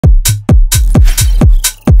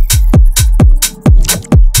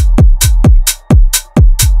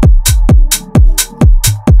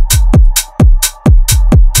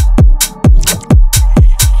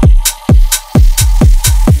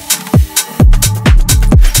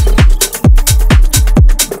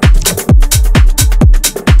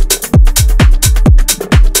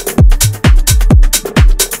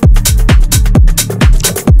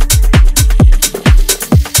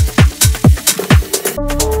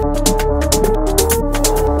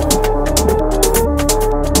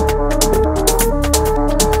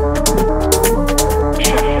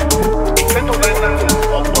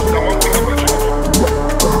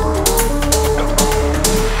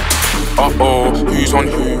who's on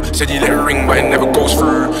who? Said you let it ring, but it never goes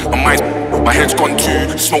through. My head's gone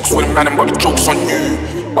too. Smoke's with a man, but the joke's on you.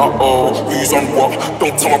 Who's on what?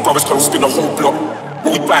 Don't tell my brothers, cause spin the whole block.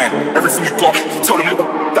 What we buying? Everything you got. Tell them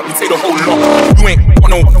that we take the whole lot. You ain't got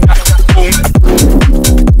no backbone.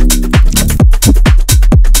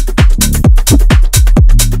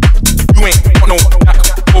 You ain't got no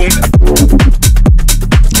backbone.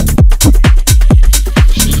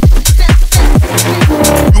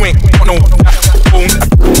 You ain't got no backbone.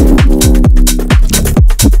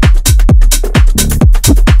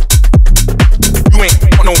 You ain't got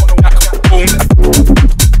no backbone.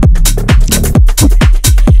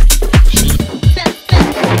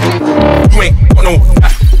 You ain't got no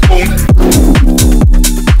backbone.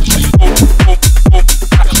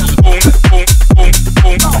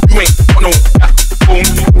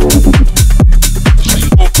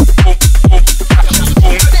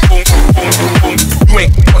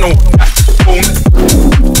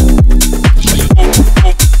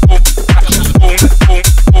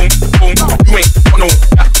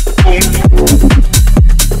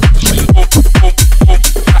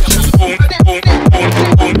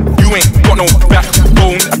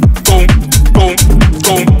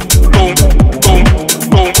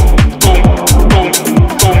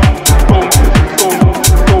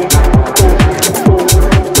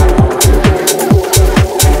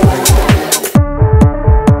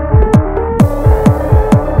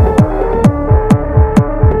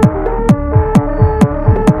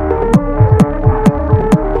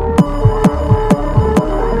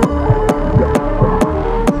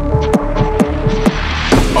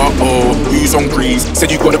 Said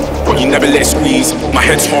you got it, but you never let it squeeze. My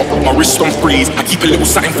head's hot, my wrist on freeze. I keep a little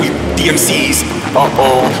something for you, DMCs.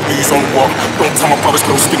 Who's on what? Don't tell my brothers,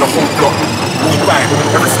 close, spin the whole block. We bang,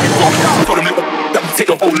 everything you got. Tell them that we take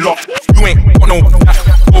the whole lot. You ain't got no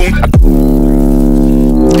backbone.